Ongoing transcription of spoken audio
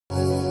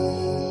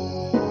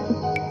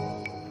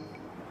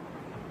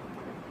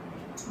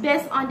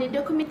based on the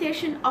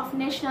documentation of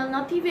national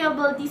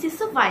notifiable disease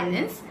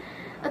surveillance,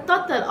 a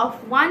total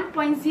of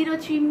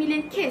 1.03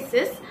 million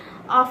cases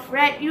of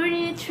rat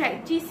urinary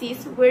tract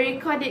disease were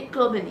recorded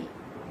globally.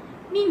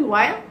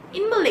 Meanwhile,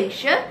 in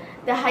Malaysia,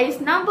 the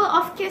highest number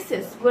of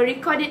cases were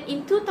recorded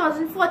in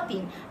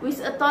 2014 with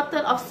a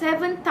total of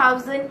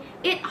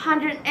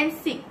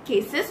 7,806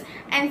 cases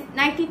and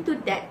 92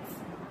 deaths.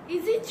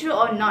 Is it true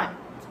or not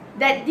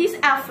that these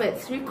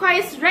efforts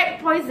requires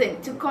rat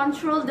poison to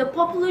control the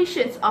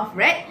populations of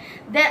rat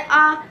that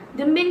are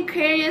the main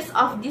carriers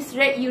of this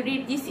rat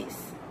urinary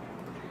disease?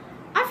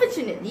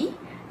 Unfortunately,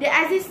 the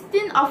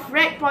existence of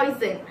rat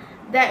poison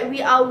that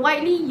we are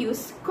widely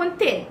used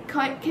contain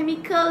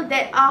chemicals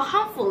that are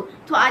harmful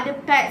to other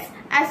pets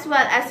as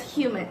well as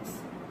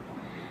humans.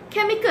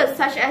 Chemicals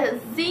such as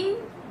zinc,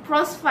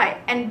 phosphide,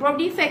 and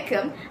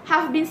bromidifenum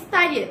have been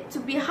studied to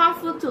be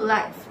harmful to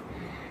life.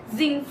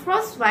 Zinc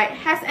phosphide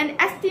has an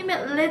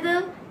estimated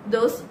lethal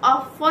dose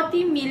of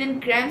 40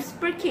 milligrams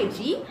per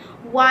kg,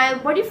 while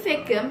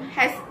bromidifenum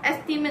has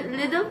estimated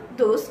lethal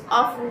dose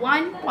of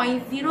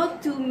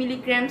 1.02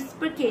 milligrams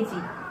per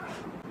kg.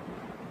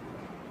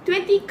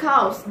 20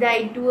 cows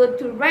died due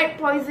to rat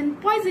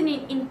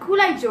poisoning in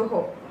Kulai,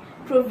 Johor,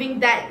 proving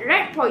that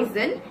rat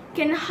poison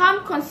can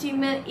harm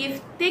consumers if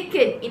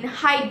taken in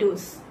high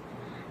dose.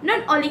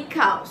 Not only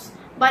cows,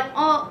 but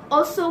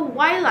also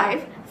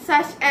wildlife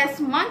such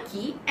as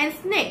monkey and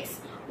snakes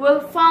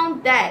were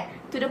found dead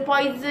to the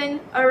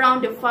poison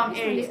around the farm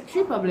area. These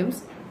three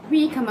problems,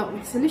 we come up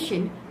with a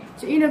solution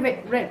to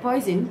innovate rat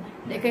poison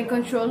that can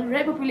control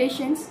rat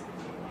populations,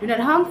 do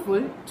not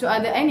harmful to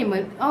other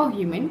animals or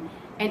human,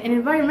 and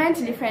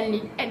environmentally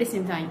friendly at the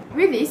same time.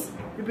 With this,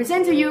 we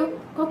present to you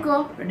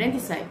Coco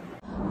Rodenticide.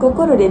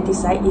 Coco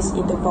Rodenticide is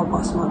in the form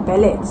of small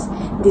pellets.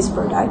 This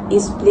product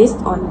is placed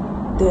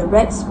on the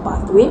rat's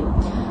pathway,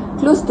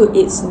 close to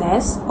its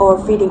nest or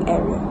feeding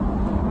area.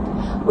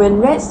 When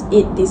rats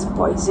eat this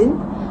poison,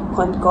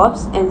 corn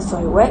cobs and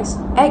soy wax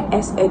act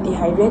as a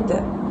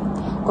dehydrator.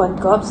 Corn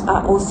cobs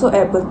are also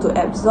able to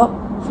absorb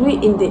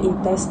fluid in the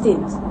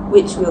intestines,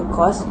 which will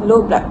cause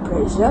low blood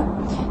pressure,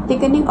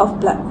 thickening of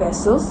blood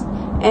vessels,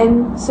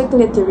 and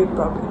circulatory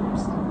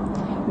problems.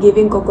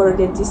 Giving Coco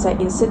Rodenticide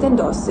in certain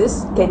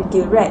doses can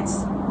kill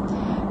rats.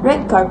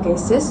 Rat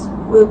carcasses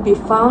will be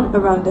found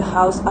around the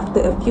house after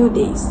a few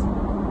days.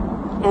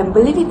 And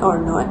believe it or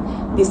not,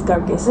 these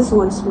carcasses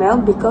won't smell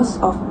because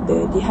of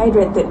the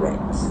dehydrated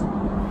rats.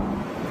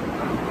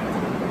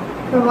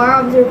 From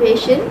our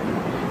observation,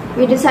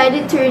 we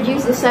decided to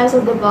reduce the size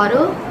of the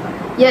bottle,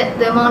 yet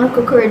the amount of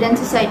Coco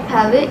Rodenticide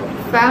pellet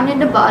found in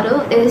the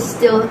bottle is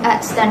still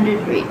at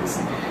standard rates.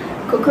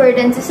 Coco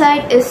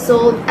Rodenticide is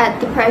sold at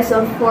the price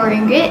of 4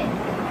 ringgit,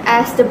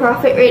 as the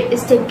profit rate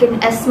is taken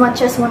as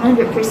much as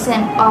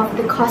 100% of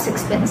the cost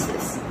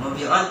expenses.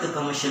 Moving on to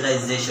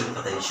commercialization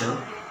potential,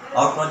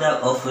 our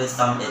product offers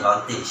some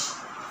advantage.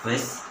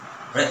 First,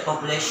 rat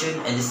population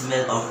and the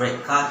smell of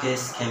rat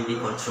carcass can be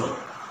controlled.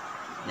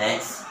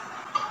 Next,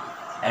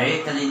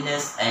 area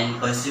cleanliness and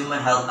consumer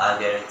health are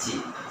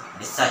guaranteed.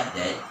 Besides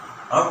that,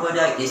 our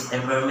product is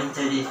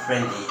environmentally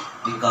friendly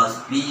because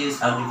we use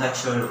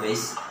agricultural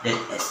waste that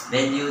adds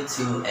value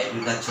to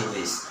agricultural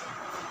waste,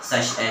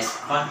 such as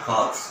corn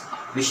cobs,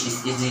 which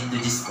is easy to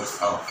dispose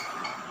of.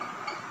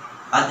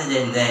 Other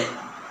than that,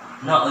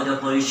 no other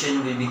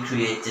pollution will be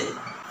created.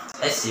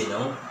 As you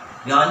know,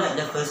 we are not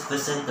the first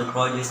person to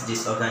produce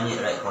this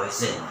organic rat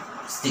poison.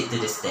 Stick to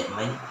the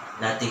statement,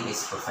 nothing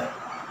is perfect.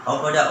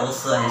 Our product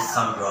also has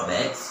some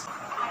drawbacks,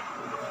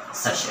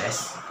 such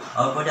as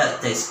our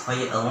product takes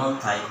quite a long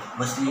time,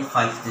 mostly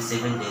 5 to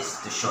 7 days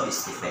to show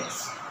its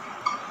effects.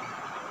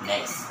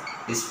 Next,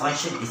 its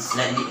function is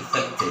slightly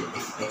affected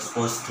if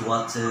exposed to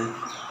water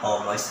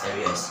or moist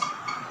areas,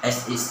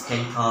 as it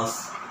can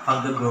cause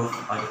fungal growth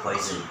on the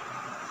poison.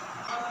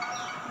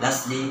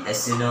 Lastly,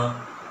 as you know,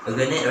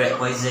 organic rat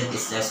poison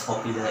is less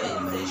popular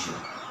in Malaysia.